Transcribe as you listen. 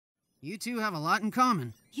You two have a lot in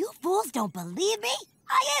common. You fools don't believe me?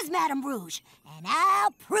 I is Madame Rouge, and I'll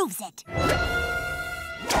prove it.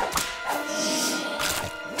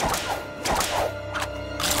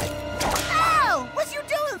 Oh! What you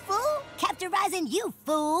doing, fool? Capturizing you,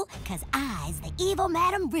 fool, 'cause I's the evil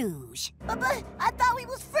Madame Rouge. But I thought we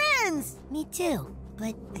was friends. Me too.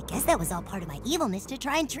 But I guess that was all part of my evilness to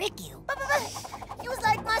try and trick you. But you was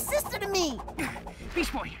like my sister to me.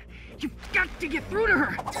 Beast Boy, you've got to get through to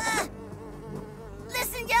her.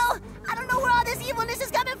 Listen, yo, I don't know where all this evilness is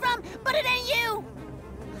coming from, but it ain't you.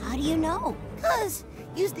 How do you know? 'Cause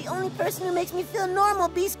you's the only person who makes me feel normal,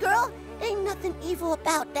 Beast Girl. Ain't nothing evil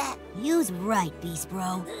about that. You's right, Beast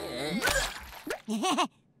Bro.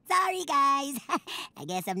 Sorry, guys. I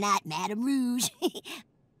guess I'm not Madame Rouge.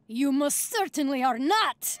 You most certainly are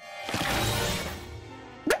not!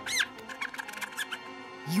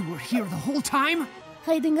 You were here the whole time?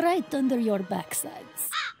 Hiding right under your backsides.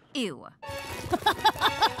 Ew.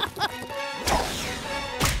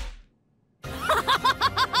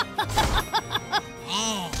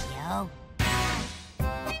 Hey, yo.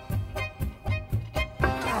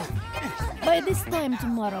 By this time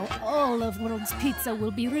tomorrow, all of World's Pizza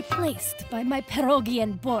will be replaced by my pierogi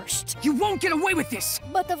and borscht. You won't get away with this!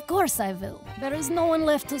 But of course I will. There is no one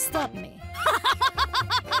left to stop me.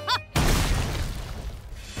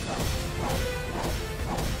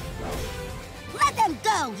 Let them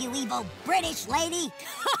go, you evil British lady!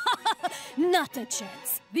 Not a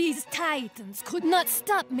chance. These titans could not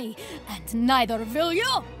stop me, and neither will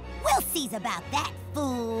you! We'll see about that,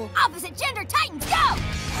 fool! Opposite gender titans, go!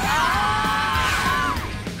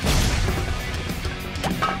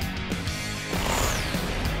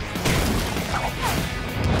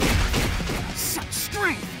 Such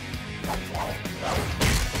strength!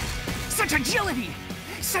 Such agility!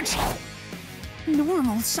 Such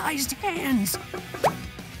normal-sized hands!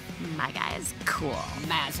 My guy is cool.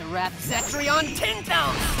 Mazareth Zetrion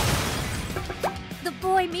Tintos! The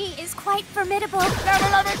boy me is quite formidable. Got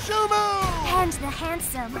another shoe move! And the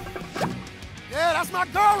handsome. Yeah, that's my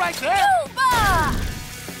girl right there! Cuba!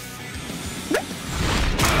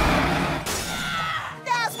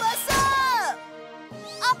 That's what's up!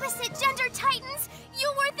 Opposite gender titans,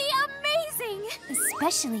 you were the amazing!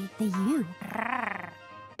 Especially the you.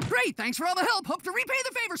 Great, thanks for all the help. Hope to repay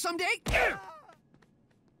the favor someday.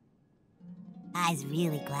 I's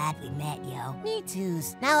really glad we met, yo. Me too.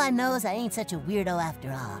 Now I knows I ain't such a weirdo after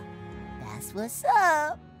all. That's what's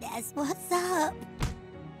up. That's what's up.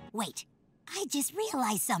 Wait, I just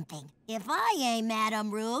realized something. If I ain't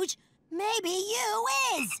Madame Rouge, maybe you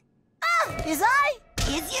is. Ah, is I?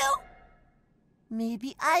 Is you?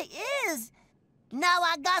 Maybe I is. Now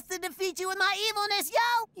I got to defeat you with my evilness,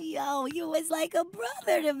 yo. Yo, you was like a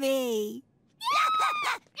brother to me.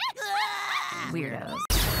 Weirdos.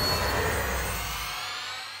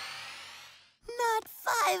 Not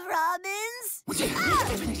 5 Robins.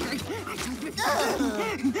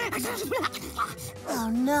 Oh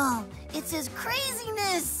no, it's his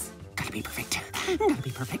craziness. Gotta be perfect. Gotta be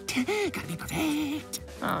perfect. Gotta be perfect.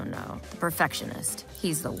 Oh no, the perfectionist.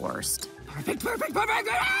 He's the worst. Perfect, perfect, perfect,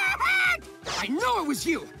 perfect! I know it was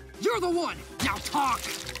you. You're the one. Now talk.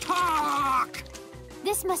 Talk!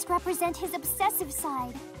 This must represent his obsessive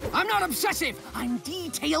side. I'm not obsessive. I'm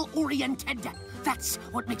detail-oriented. That's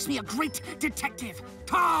what makes me a great detective.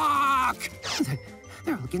 Talk!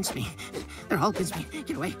 They're all against me. They're all against me.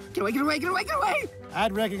 Get away. Get away, get away, get away, get away!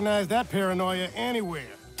 I'd recognize that paranoia anywhere.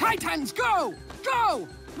 Titans, go! Go!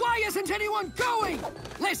 Why isn't anyone going?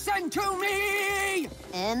 Listen to me!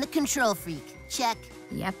 And the control freak. Check.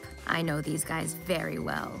 Yep, I know these guys very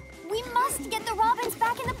well. We must get the Robins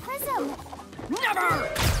back in the prism! Never!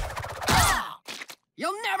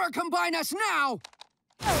 You'll never combine us now!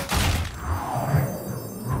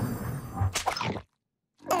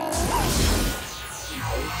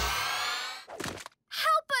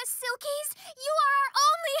 Help us, Silkies! You are our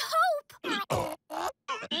only hope!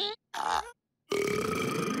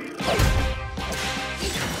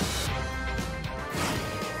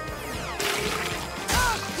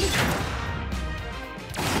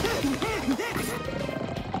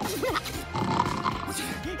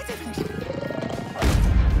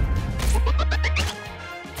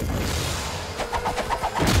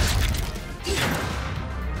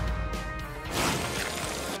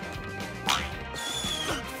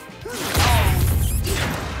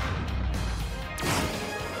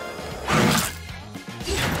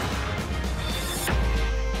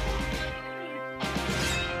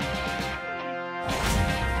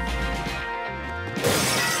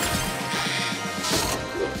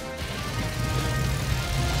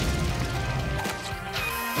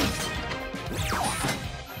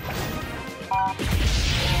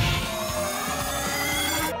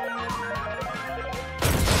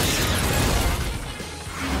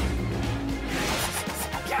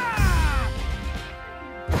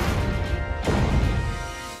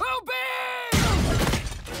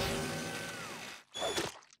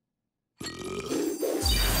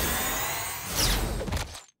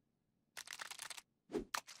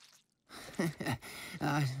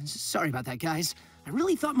 Sorry about that, guys. I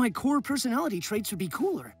really thought my core personality traits would be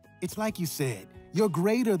cooler. It's like you said. You're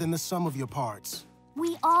greater than the sum of your parts.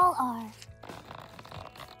 We all are.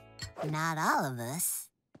 Not all of us.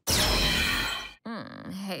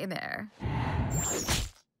 Hey there.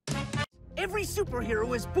 Every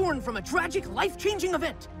superhero is born from a tragic, life-changing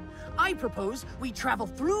event. I propose we travel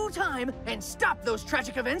through time and stop those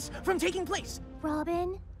tragic events from taking place.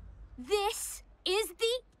 Robin, this is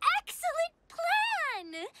the excellent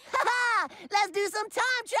plan! Haha! Let's do some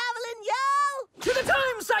time traveling, yo! To the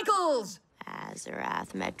time cycles!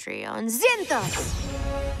 Azarath, Metreon, Zinthos!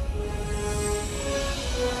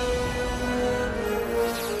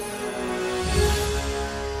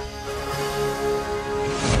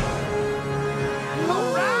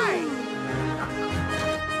 All right!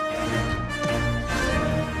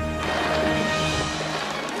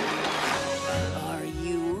 Are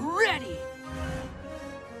you ready?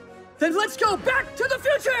 Then let's go back to the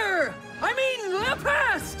future! I mean, the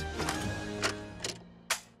past!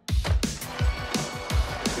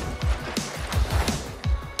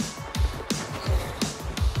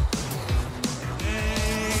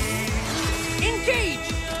 Engage!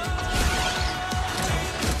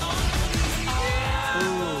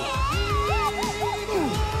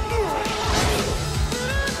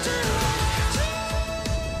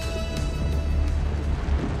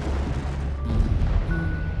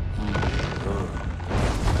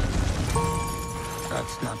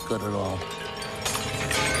 That's not good at all.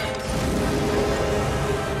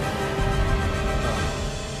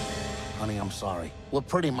 Honey, I'm sorry. We're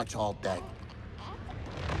pretty much all dead.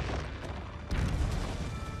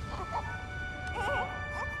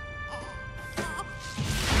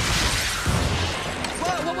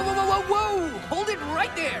 Whoa! Hold it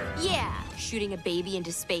right there! Yeah, shooting a baby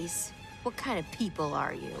into space. What kind of people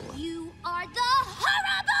are you? You are the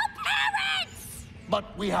horrible parents!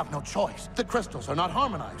 But we have no choice. The crystals are not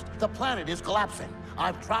harmonized. The planet is collapsing.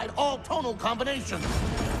 I've tried all tonal combinations.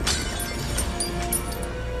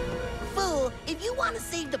 Fool, if you want to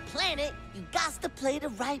save the planet, you got to play the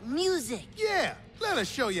right music. Yeah, let us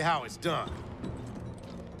show you how it's done.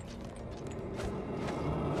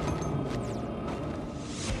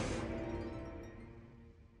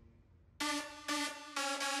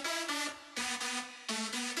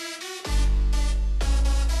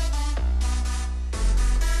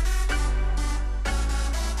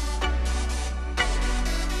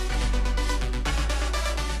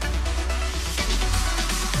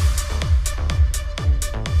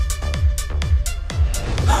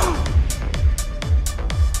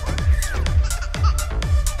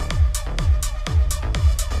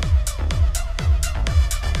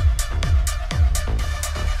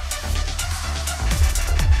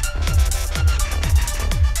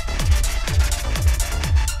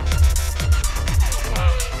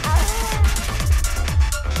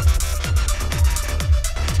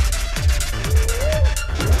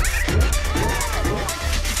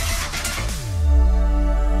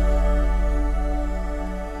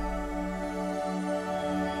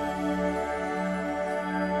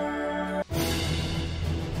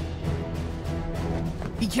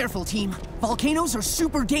 Be careful, team. Volcanoes are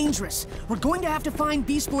super dangerous. We're going to have to find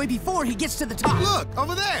Beast Boy before he gets to the top. Look,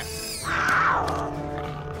 over there!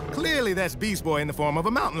 Clearly that's Beast Boy in the form of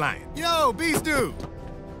a mountain lion. Yo, Beast Dude!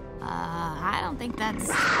 I don't think that's...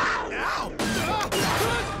 Ow!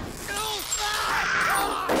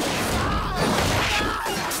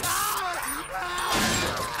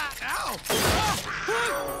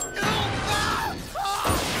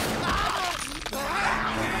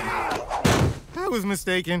 I was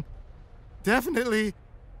mistaken. Definitely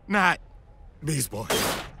not Beast Boy.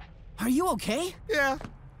 Are you okay? Yeah,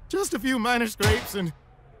 just a few minor scrapes and...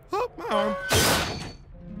 Oh, my arm.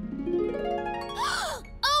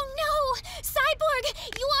 Oh no! Cyborg,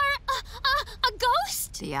 you are a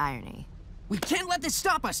ghost? the irony. We can't let this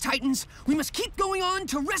stop us, Titans. We must keep going on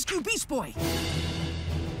to rescue Beast Boy.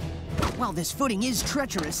 While this footing is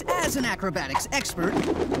treacherous, as an acrobatics expert,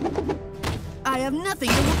 I have nothing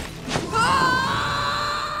to... Ah!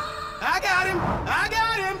 I got him! I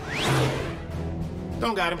got him!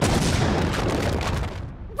 Don't got him.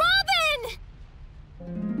 Robin!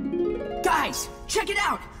 Guys, check it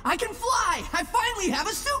out! I can fly! I finally have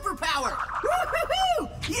a superpower! Woo-hoo-hoo!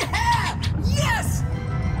 Yeah! Yes!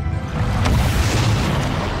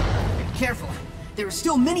 Careful. There are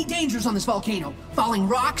still many dangers on this volcano. Falling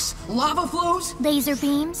rocks, lava flows... Laser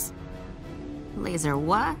beams? Laser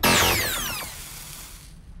what?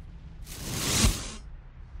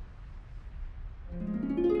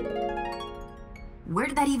 Where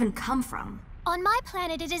did that even come from? On my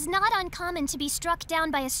planet, it is not uncommon to be struck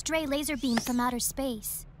down by a stray laser beam from outer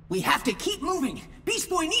space. We have to keep moving. Beast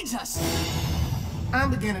Boy needs us.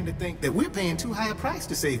 I'm beginning to think that we're paying too high a price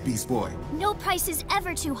to save Beast Boy. No price is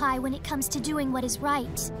ever too high when it comes to doing what is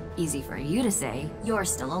right. Easy for you to say. You're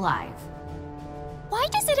still alive. Why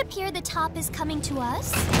does it appear the top is coming to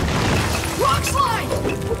us? Rock slide!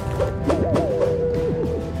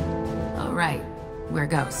 Oh, right. We're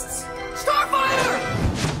ghosts. Starfire!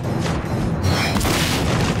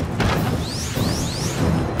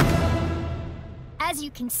 As you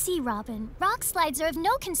can see, Robin, rock slides are of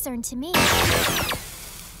no concern to me.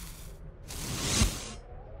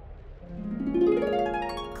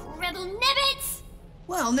 Cribble nibbits!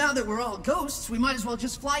 Well, now that we're all ghosts, we might as well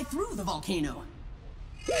just fly through the volcano.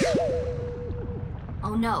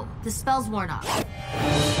 Oh no, the spell's worn off.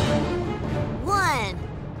 1,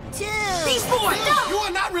 2. Beast Boy! You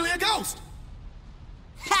are not really a ghost!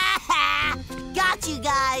 Ha ha! Got you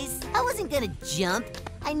guys. I wasn't gonna jump.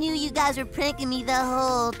 I knew you guys were pranking me the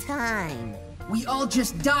whole time. We all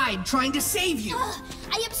just died trying to save you. Ugh,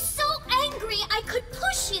 I am so angry I could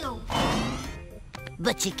push you.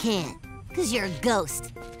 But you can't, because you're a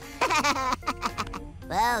ghost.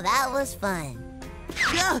 Well, that was fun.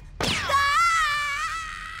 Ah!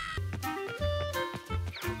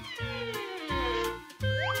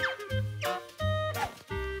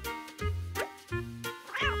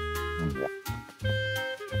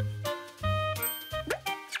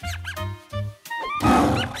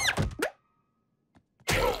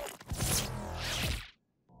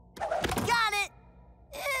 Got it!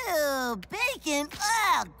 Ew, bacon!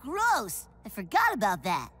 Ugh, gross! I forgot about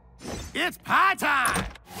that. It's pie time!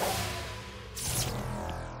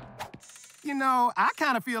 You know, I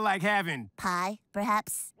kind of feel like having... Pie,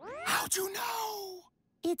 perhaps? How'd you know?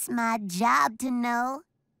 It's my job to know.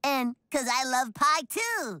 And 'cause I love pie,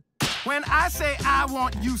 too. When I say I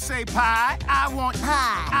want, you say pie. I want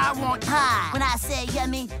Pie. I want Pie. When I say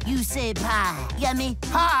yummy, you say pie. Yummy,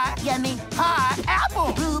 pie. yummy, Pie.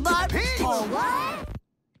 Apple. rhubarb. Peach. Or what?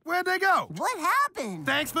 Where'd they go? What happened?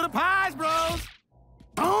 Thanks for the pies, bros.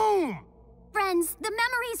 Boom. Friends, the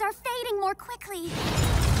memories are fading more quickly.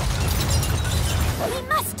 We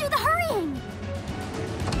must do the hurrying.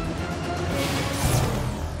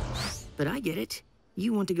 But I get it.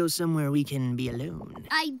 You want to go somewhere we can be alone.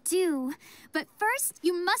 I do. But first,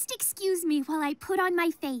 you must excuse me while I put on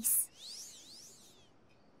my face.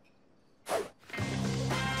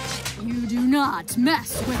 You do not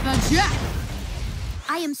mess with the Jeff!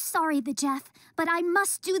 I am sorry, the Jeff, but I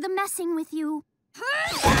must do the messing with you.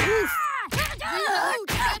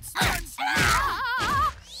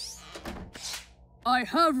 I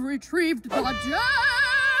have retrieved the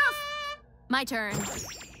Jeff! My turn.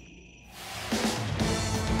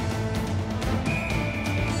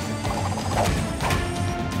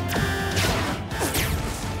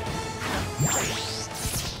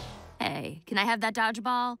 Hey, can I have that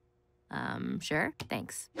dodgeball? Sure,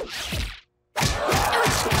 thanks.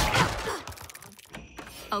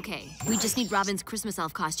 Okay, we just need Robin's Christmas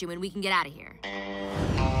elf costume and we can get out of here.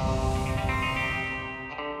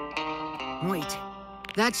 Wait,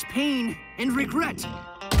 that's pain and regret.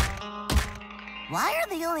 Why are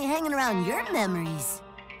they only hanging around your memories?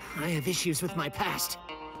 I have issues with my past.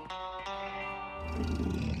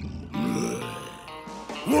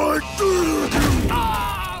 What did you do?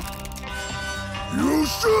 You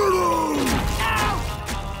should have!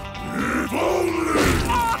 If only!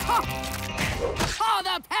 Oh,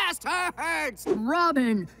 the past hurts!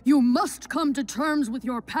 Robin, you must come to terms with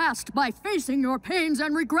your past by facing your pains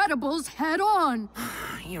and regrettables head on.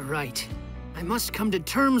 You're right. I must come to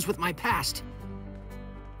terms with my past.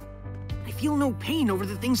 I feel no pain over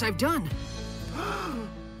the things I've done.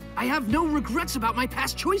 I have no regrets about my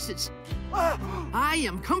past choices. I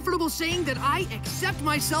am comfortable saying that I accept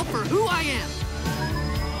myself for who I am.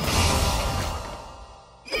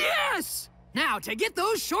 Yes! Now, to get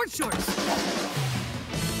those short shorts.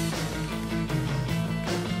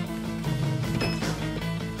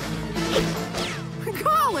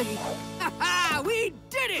 Golly! We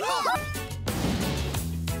did it!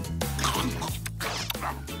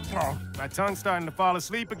 Oh, my tongue's starting to fall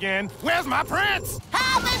asleep again. Where's my prince?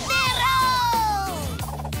 Habanero!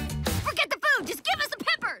 Forget the food, just give us the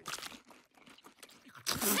peppers!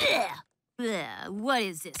 Ugh, what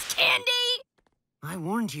is this, candy? I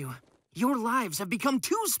warned you. Your lives have become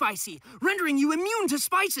too spicy, rendering you immune to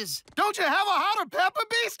spices. Don't you have a hotter pepper,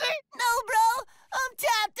 Beastie? No, bro! I'm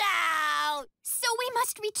tapped out! So we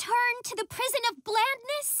must return to the prison of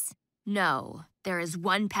blandness? No, there is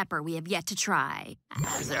one pepper we have yet to try.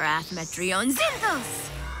 Azarath Metrion Zinthos!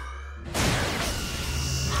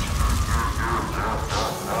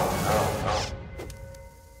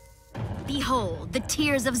 Behold, the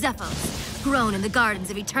tears of Zephos, grown in the gardens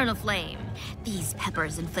of eternal flame. These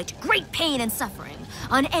peppers inflict great pain and suffering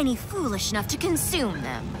on any foolish enough to consume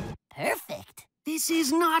them. Perfect. This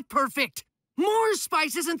is not perfect. More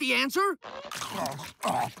spice isn't the answer.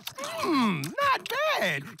 Not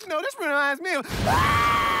bad. You know, this reminds me of...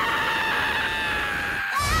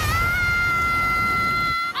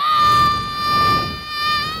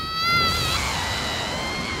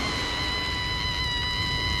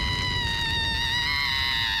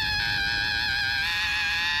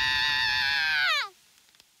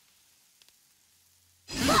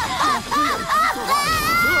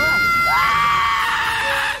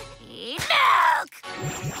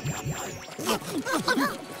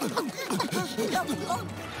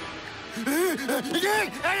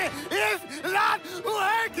 It's not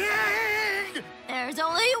working! There's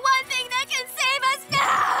only one thing that can save us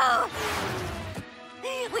now!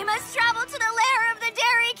 We must travel to the lair of the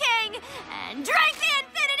Dairy King and drink the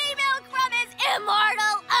infinity milk from his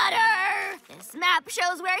immortal udder! This map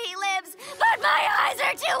shows where he lives, but my eyes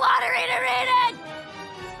are too watery to read it!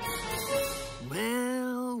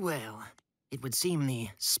 Well, well. It would seem the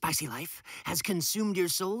spicy life has consumed your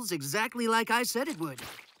souls exactly like I said it would.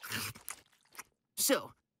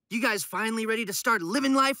 So, you guys finally ready to start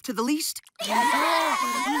living life to the least? Yes!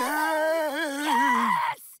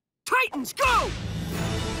 Titans, go!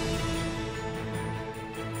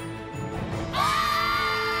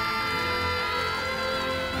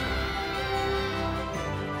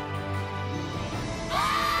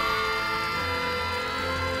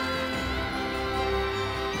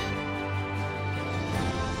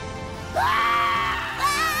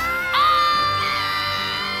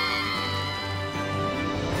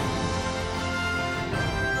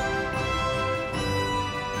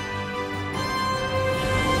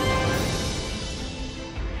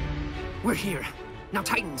 We're here. Now,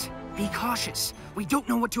 Titans, be cautious. We don't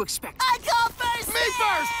know what to expect. I go first! Me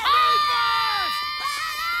first!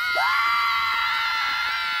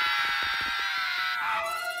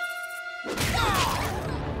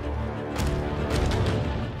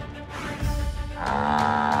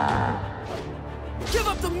 Give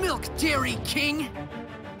up the milk, Dairy King!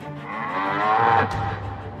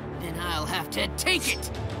 Then I'll have to take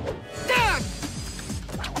it! Dad!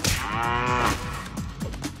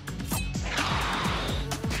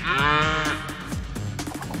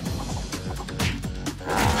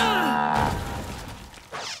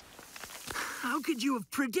 How could you have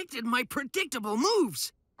predicted my predictable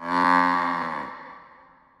moves? I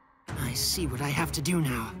see what I have to do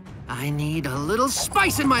now. I need a little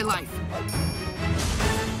spice in my life.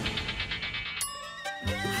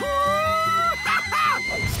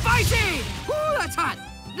 Spicy! Ooh, that's hot!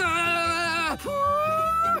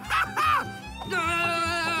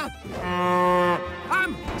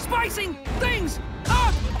 I'm spicing things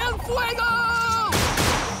up en fuego!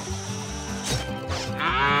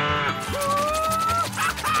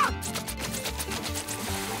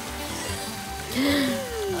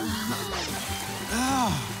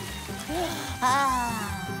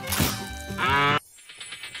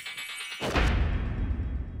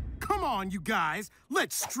 Come on, you guys.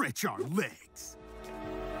 Let's stretch our legs.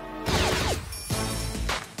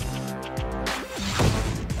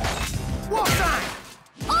 Walk sign!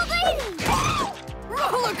 Alrighty!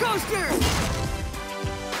 Roller coaster!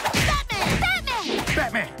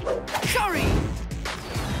 Batman! Sorry!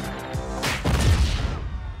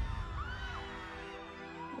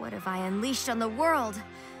 What have I unleashed on the world?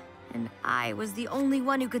 And I was the only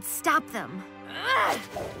one who could stop them.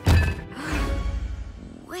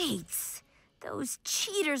 Wait, those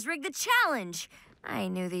cheaters rigged the challenge. I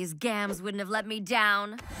knew these gams wouldn't have let me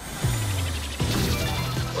down.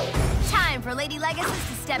 Time for Lady Legacy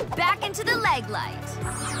to step back into the leg light.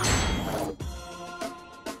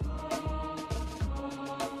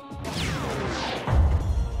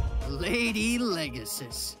 Lady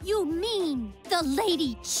Legacy. You mean the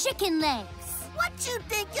Lady Chicken Legs? What you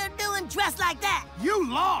think you're doing dressed like that? You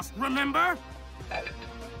lost, remember?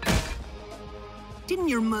 Didn't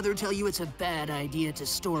your mother tell you it's a bad idea to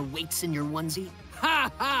store weights in your onesie? Ha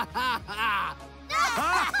ha ha ha!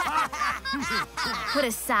 Put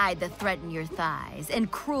aside the threat in your thighs and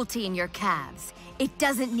cruelty in your calves. It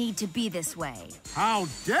doesn't need to be this way. How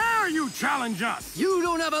dare you challenge us? You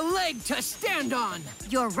don't have a leg to stand on!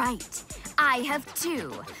 You're right. I have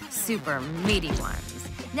two super meaty ones.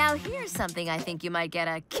 Now here's something I think you might get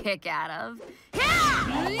a kick out of.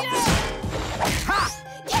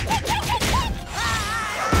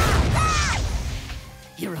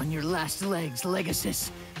 You're on your last legs,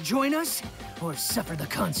 Legacy. Join us or suffer the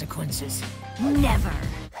consequences. Never.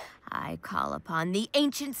 I I call upon the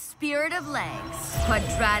ancient spirit of legs,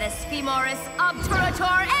 Quadratus Femoris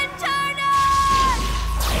Obturator Internus!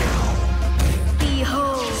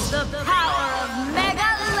 Behold the power of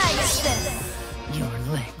Mega Legacy! Your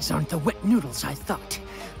legs aren't the wet noodles I thought.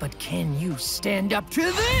 But can you stand up to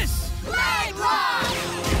this? Leg lock!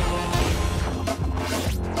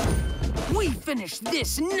 We finish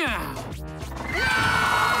this now!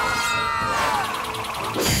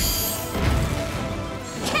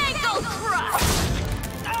 Cankle Crush!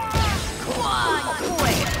 Quad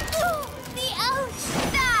Quake! The ouch!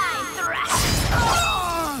 Thigh Thrust!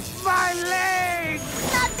 My legs!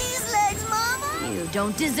 Not these legs, Mama! You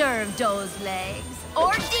don't deserve those legs.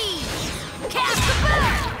 Or these! Cast the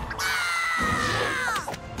bird!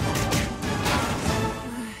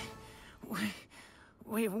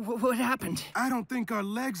 Wait, what happened? I don't think our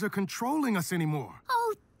legs are controlling us anymore.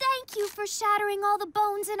 Oh, thank you for shattering all the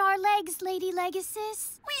bones in our legs, Lady Legacy.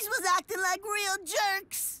 We was acting like real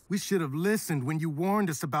jerks. We should have listened when you warned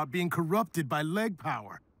us about being corrupted by leg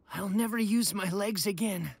power. I'll never use my legs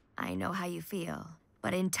again. I know how you feel,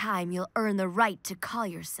 but in time you'll earn the right to call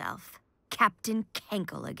yourself Captain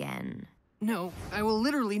Cankle again. No, I will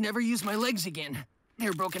literally never use my legs again.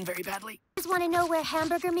 They're broken very badly. Just want to know where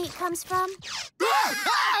hamburger meat comes from?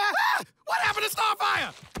 What happened to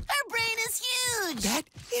Starfire? Her brain is huge. That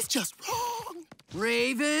is just wrong.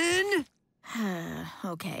 Raven!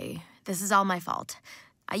 Okay, this is all my fault.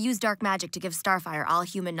 I used dark magic to give Starfire all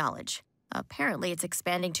human knowledge. Apparently, it's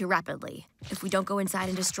expanding too rapidly. If we don't go inside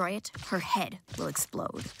and destroy it, her head will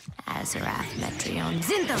explode. Azarath Metrion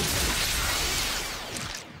Zintham!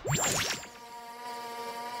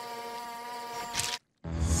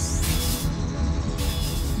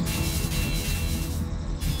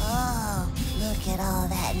 Oh, look at all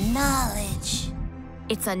that knowledge.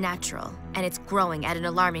 It's unnatural, and it's growing at an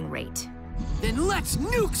alarming rate. Then let's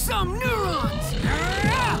nuke some neurons!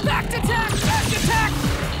 Back attack! Back attack!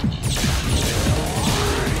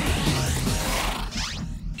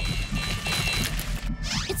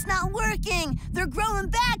 It's not working. They're growing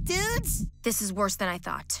back, dudes. This is worse than I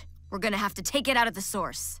thought. We're gonna have to take it out at the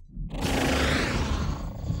source.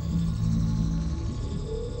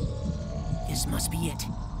 This must be it.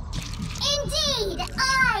 Indeed,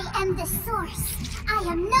 I am the source. I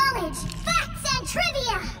am knowledge, facts, and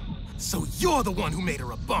trivia. So you're the one who made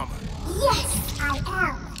her a bummer. Yes, I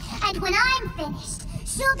am. And when I'm finished,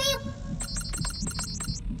 she'll be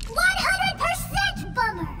 100%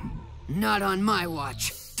 bummer. Not on my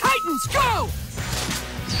watch. Titans, go!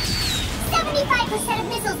 75% of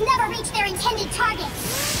missiles never reach their intended target.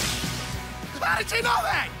 How did you know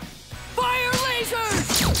that? Fire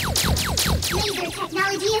lasers! Laser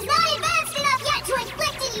technology is not advanced enough yet to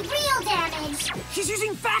inflict any real damage. She's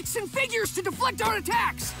using facts and figures to deflect our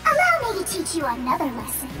attacks! Allow me to teach you another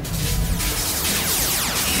lesson.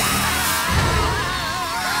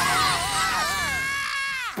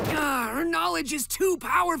 Her knowledge is too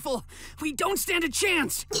powerful. We don't stand a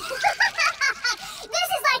chance. This is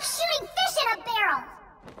like shooting fish in a barrel.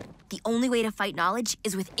 The only way to fight knowledge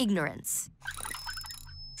is with ignorance.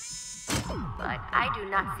 But I do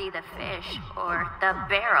not see the fish or the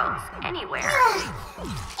barrels anywhere.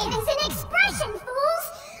 It is an expression, fools.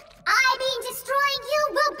 I mean, destroying you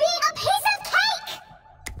will be a piece of cake.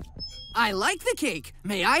 I like the cake.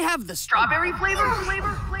 May I have the strawberry flavor?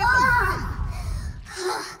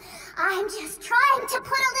 I'm just trying to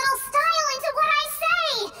put a little style into what I say.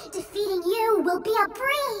 Defeating you will be a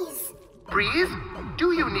breeze. Breeze?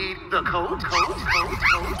 Do you need the coat?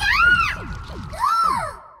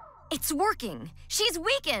 It's working. She's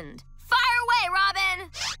weakened. Fire away, Robin!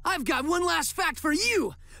 I've got one last fact for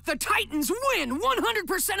you. The Titans win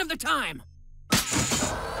 100% of the time. Wait,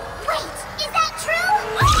 is that true?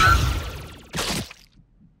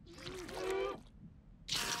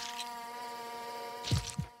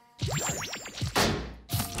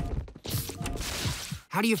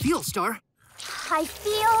 How do you feel, Star? I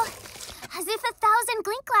feel as if 1,000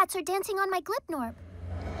 Glinklats are dancing on my Glipnorb.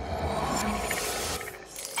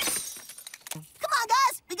 Come on,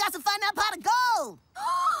 guys. We got to find that pot of gold.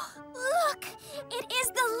 Look, it is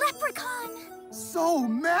the leprechaun. So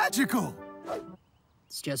magical.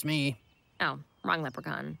 It's just me. Oh, wrong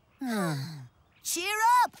leprechaun. Cheer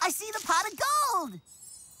up. I see the pot of gold.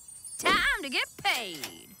 Time to get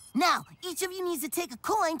paid. Now, each of you needs to take a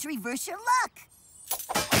coin to reverse your luck.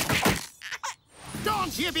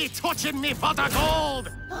 Don't you be touching me pot of gold!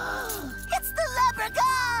 It's the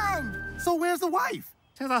leprechaun! So where's the wife?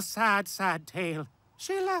 'Tis a sad, sad tale.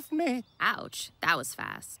 She left me. Ouch, that was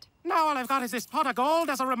fast. Now all I've got is this pot of gold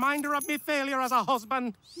as a reminder of me failure as a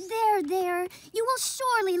husband. There. You will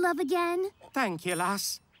surely love again. Thank you,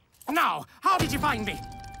 lass. Now, how did you find me?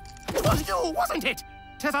 It was you, wasn't it?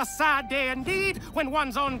 'Tis a sad day indeed when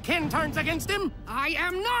one's own kin turns against him. I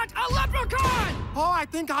am not a leprechaun! Oh, I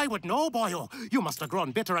think I would know, boyo. You must have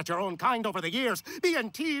grown bitter at your own kind over the years,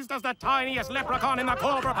 being teased as the tiniest leprechaun in the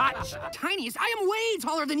clover patch. Tiniest? I am way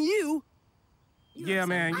taller than you. Yeah,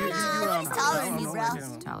 man. He's taller than you,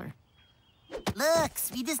 bro. Taller.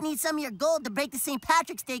 Looks, we just need some of your gold to break the St.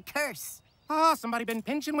 Patrick's Day curse. Ah, somebody been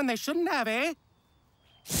pinching when they shouldn't have, eh?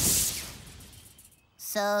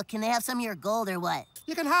 So, can they have some of your gold or what?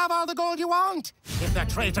 You can have all the gold you want. If the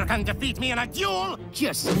traitor can defeat me in a duel,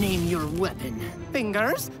 Just name your weapon.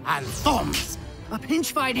 fingers and thumbs. A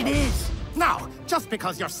pinch fight it is. Now, just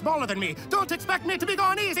because you're smaller than me, don't expect me to be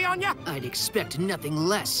going easy on you. I'd expect nothing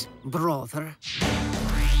less, brother.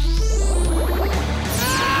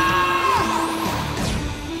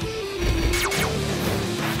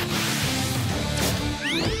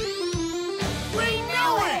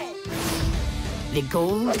 The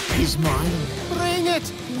gold is mine. Bring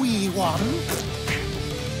it, wee one.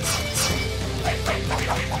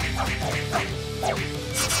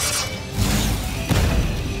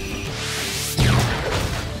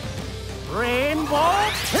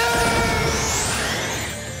 Rainbow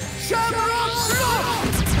Shamrock Slot!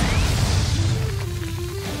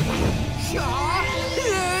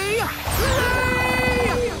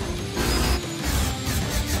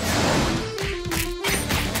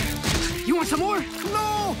 You want some more?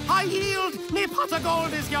 No, I yield. Me pot of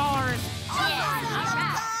gold is yours.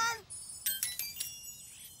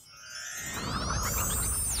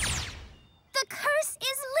 The curse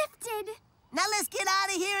is lifted. Now let's get out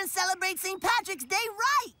of here and celebrate St. Patrick's Day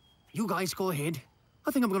right! You guys go ahead.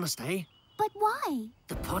 I think I'm gonna stay. But why?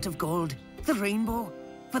 The pot of gold, the rainbow.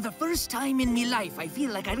 For the first time in me life, I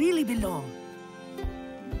feel like I really belong.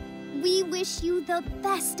 We wish you the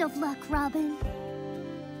best of luck, Robin.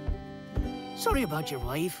 Sorry about your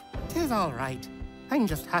wife. Tis all right. I'm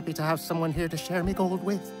just happy to have someone here to share me gold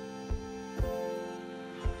with.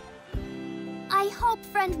 I hope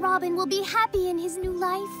friend Robin will be happy in his new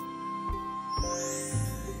life.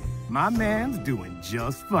 My man's doing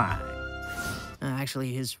just fine.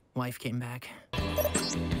 Actually, his wife came back.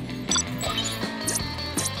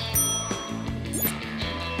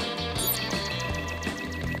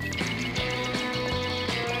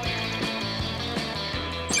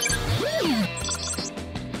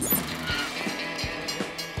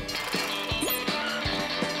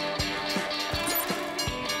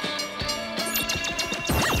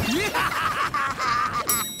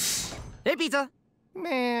 Hey, pizza.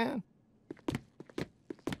 Man.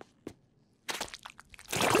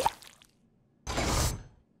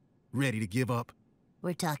 Ready to give up?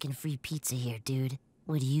 We're talking free pizza here, dude.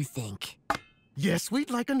 What do you think? Yes, we'd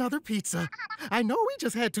like another pizza. I know we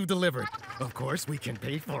just had two delivered. Of course, we can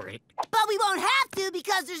pay for it. But we won't have to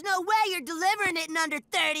because there's no way you're delivering it in under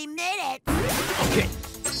 30 minutes. Okay.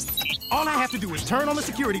 All I have to do is turn on the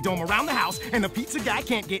security dome around the house, and the pizza guy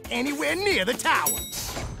can't get anywhere near the tower.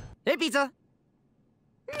 Hey, pizza.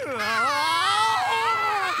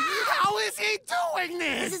 How is he doing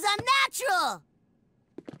this? This is unnatural!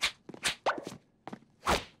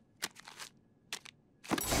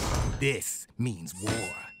 This means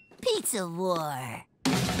war. Pizza war.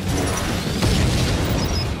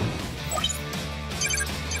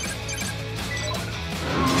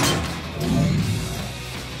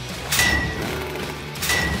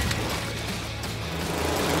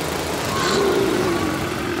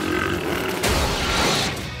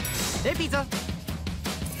 Hey, pizza.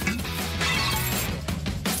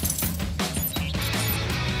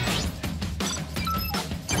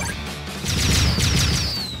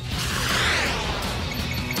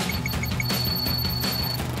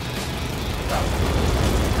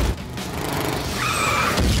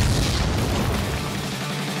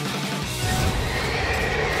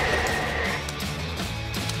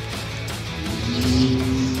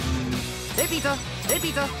 Hey, pizza. Hey,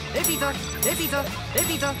 pizza. Hey, pizza. Hey, pizza. Hey,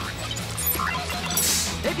 pizza.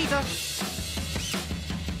 Hey, pizza.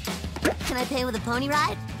 Can I pay with a pony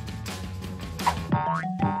ride?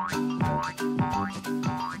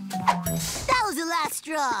 That was the last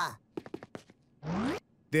straw.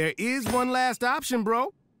 There is one last option,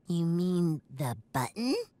 bro. You mean the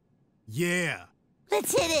button? Yeah.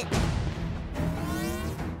 Let's hit it.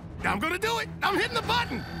 I'm gonna do it. I'm hitting the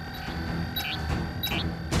button.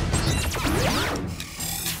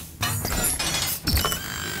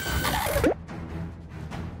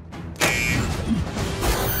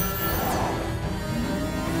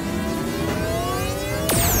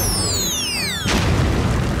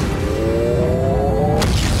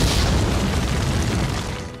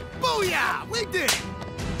 Booyah! We did it!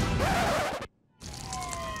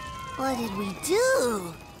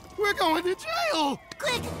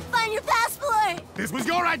 This was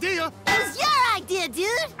your idea. It was your idea, dude.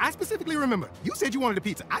 I specifically remember. You said you wanted a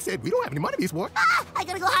pizza. I said we don't have any money, Beast Boy. Ah, I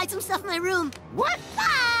gotta go hide some stuff in my room. What?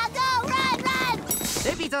 Ah, go, run!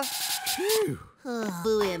 Hey, pizza. Phew.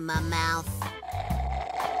 Boo in my mouth.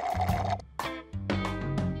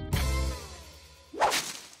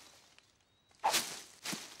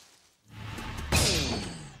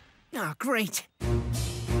 Oh, great.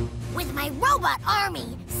 With my robot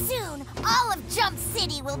army, soon all of Jump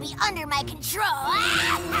City will be under my control.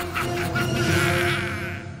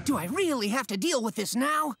 Do I really have to deal with this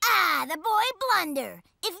now? Ah, the boy blunder.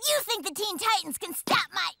 If you think the Teen Titans can stop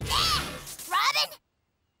my... Robin?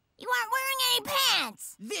 You aren't wearing any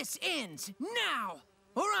pants. This ends now,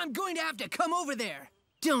 or I'm going to have to come over there.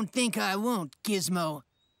 Don't think I won't, Gizmo.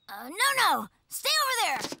 No. Stay over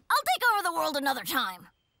there. I'll take over the world another time.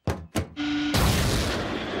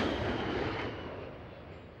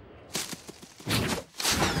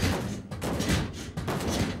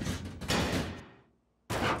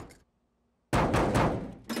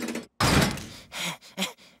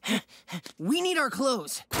 We need our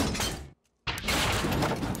clothes.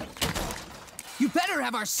 You better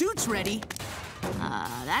have our suits ready.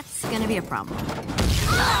 That's gonna be a problem.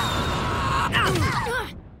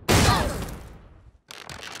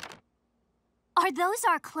 Are those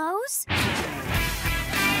our clothes?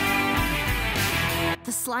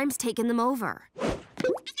 The slime's taken them over.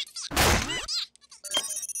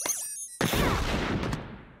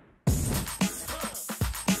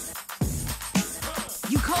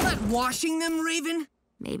 You call that washing them, Raven?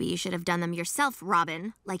 Maybe you should have done them yourself,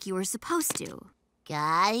 Robin, like you were supposed to.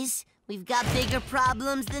 Guys, we've got bigger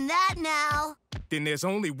problems than that now. Then there's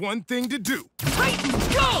only one thing to do. Titans,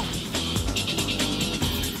 go!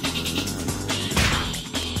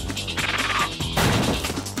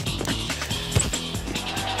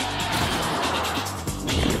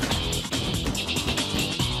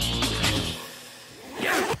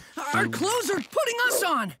 Our clothes are putting us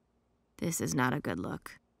on! This is not a good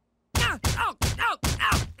look. Ow, ow, ow,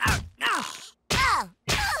 ow, ow, ow! Ow!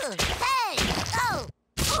 Ooh, hey! Oh!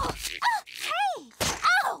 Oh, hey!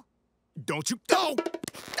 Ow! Don't you go!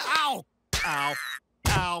 Ow! Ow!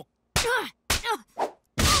 Ow!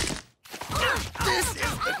 This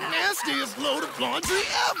is the nastiest load of laundry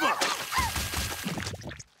ever!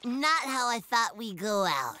 Not how I thought we'd go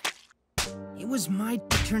out. It was my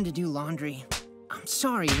turn to do laundry. I'm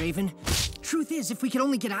sorry, Raven. Truth is, if we could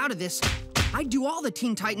only get out of this, I'd do all the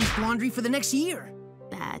Teen Titans laundry for the next year.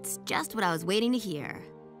 That's just what I was waiting to hear.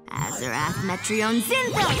 Azarath Metrion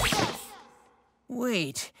Zinthos!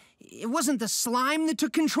 Wait, it wasn't the slime that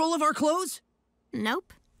took control of our clothes?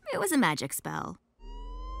 Nope, it was a magic spell.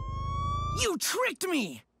 You tricked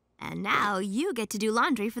me! And now you get to do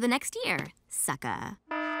laundry for the next year, sucker.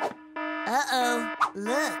 Uh-oh.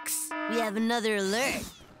 Looks, we have another alert.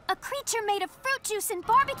 A creature made of fruit juice and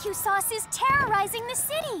barbecue sauce is terrorizing the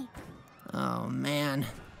city. Oh, man.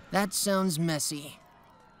 That sounds messy.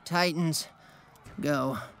 Titans,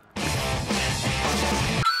 go.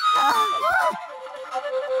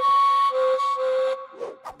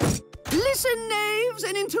 Listen, knaves,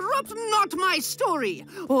 and interrupt not my story,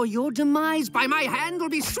 or your demise by my hand will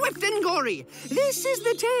be swift and gory. This is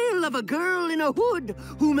the tale of a girl in a hood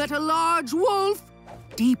who met a large wolf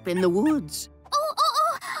deep in the woods.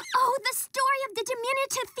 Oh, the story of the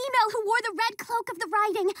diminutive female who wore the red cloak of the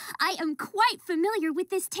riding. I am quite familiar with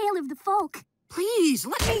this tale of the folk. Please,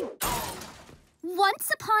 let me...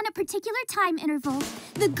 Once upon a particular time interval,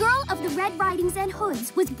 the girl of the Red Ridings and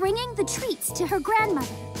Hoods was bringing the treats to her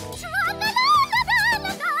grandmother.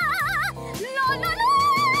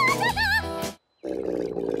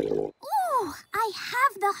 Ooh, I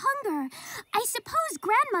have the hunger. I suppose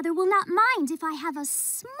grandmother will not mind if I have a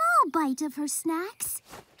small bite of her snacks.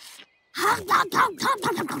 Oh,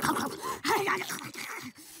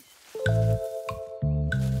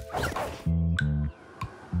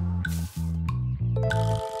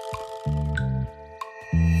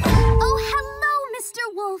 hello, Mr.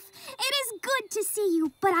 Wolf. It is good to see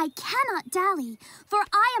you, but I cannot dally, for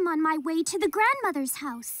I am on my way to the grandmother's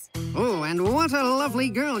house. Oh, and what a lovely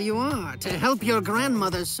girl you are to help your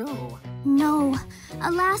grandmother sew. No,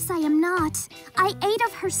 alas, I am not. I ate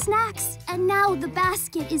of her snacks, and now the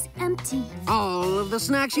basket is empty. All of the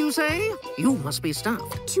snacks, you say? You must be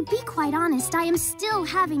stuffed. To be quite honest, I am still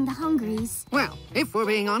having the hungries. Well, if we're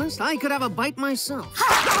being honest, I could have a bite myself.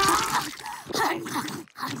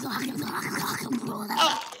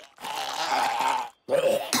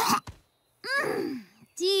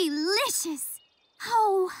 Delicious.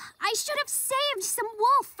 Oh, I should have saved some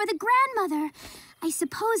wolf for the grandmother. I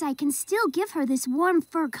suppose I can still give her this warm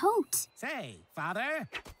fur coat. Say, Father,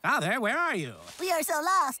 Father, where are you? We are so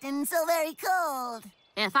lost and so very cold.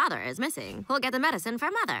 If Father is missing, we'll get the medicine for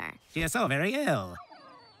Mother. She is so very ill.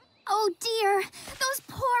 Oh dear, those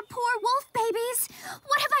poor wolf babies.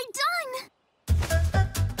 What have I done?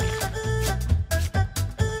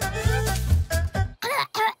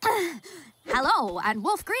 Hello, and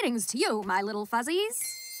wolf greetings to you, my little fuzzies.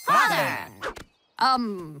 Father!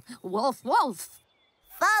 Wolf.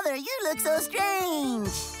 Father, you look so strange.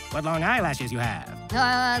 What long eyelashes you have.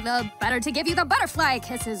 The better to give you the butterfly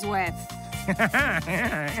kisses with.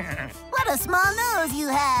 What a small nose you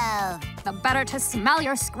have. The better to smell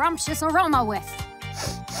your scrumptious aroma with.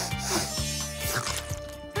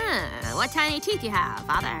 What tiny teeth you have,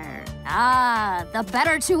 Father. The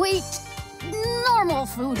better to eat normal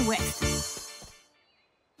food with.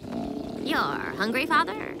 You're hungry,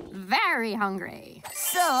 Father? Very hungry.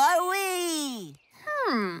 So are we.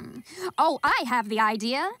 Oh, I have the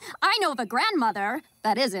idea. I know the grandmother,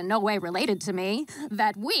 that is in no way related to me,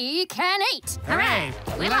 that we can eat. Hooray!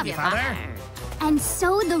 We love you, Father. And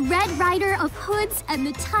so the Red Rider of Hoods and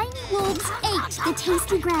the tiny wolves ate the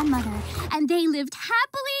tasty grandmother, and they lived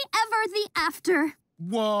happily ever the after.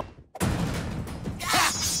 Whoa.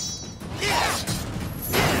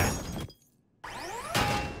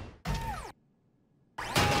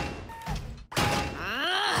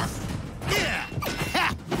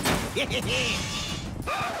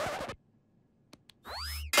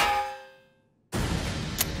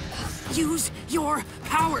 Use your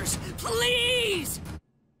powers, please!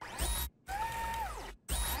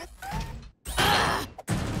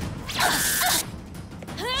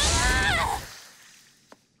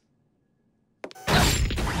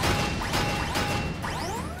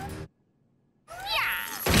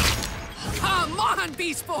 Come on,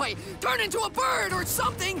 Beast Boy! Turn into a bird or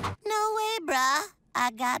something! No way, bruh. I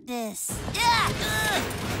got this.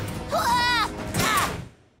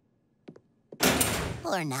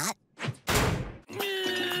 Or not.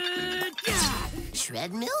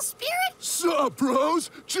 Treadmill spirit? Sup, bros?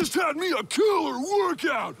 Just had me a killer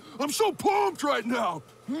workout. I'm so pumped right now.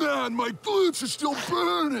 Man, my glutes are still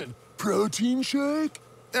burning. Protein shake?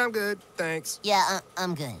 I'm good, thanks. Yeah,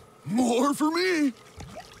 I'm good. More for me.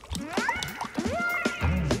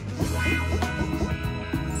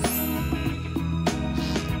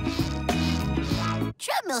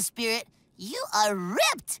 Treadmill spirit, you are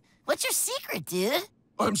ripped. What's your secret, dude?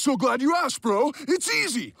 I'm so glad you asked, bro. It's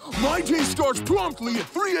easy. My day starts promptly at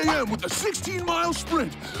 3 a.m. with a 16-mile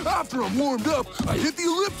sprint. After I'm warmed up, I hit the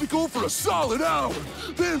elliptical for a solid hour.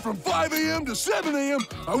 Then from 5 a.m. to 7 a.m.,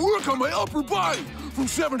 I work on my upper body. From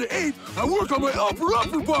 7 to 8, I work on my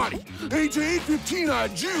upper body. 8 to 8:15, I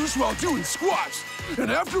juice while doing squats.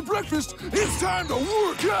 And after breakfast, it's time to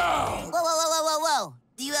work out. Whoa.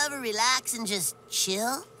 Do you ever relax and just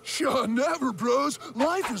chill? Sure, never, bros.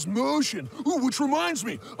 Life is motion. Ooh, which reminds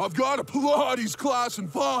me, I've got a Pilates class in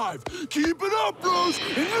 5. Keep it up, bros,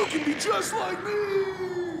 and you can be just like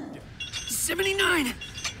me. 79,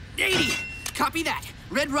 80. Copy that.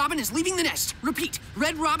 Red Robin is leaving the nest. Repeat,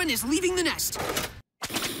 Red Robin is leaving the nest.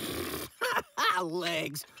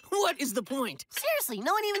 Legs. What is the point? Seriously,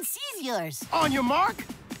 no one even sees yours. On your mark.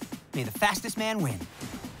 May the fastest man win.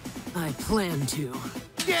 I plan to.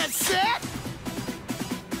 Get set.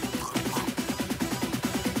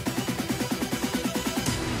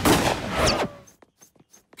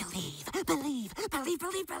 Believe.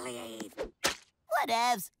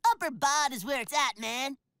 Whatevs. Upper bod is where it's at,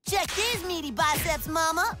 man. Check these meaty biceps,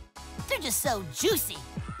 mama. They're just so juicy.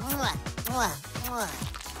 Mwah, mwah, mwah.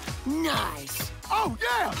 Nice. Oh,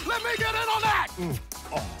 yeah! Let me get in on that!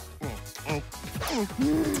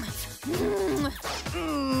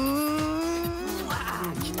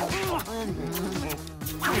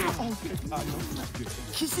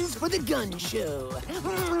 Kisses for the gun show.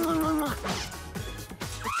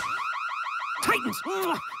 Titans!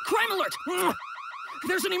 Crime alert!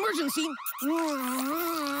 There's an emergency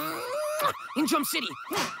in Jump City.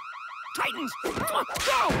 Titans!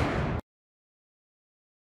 Go!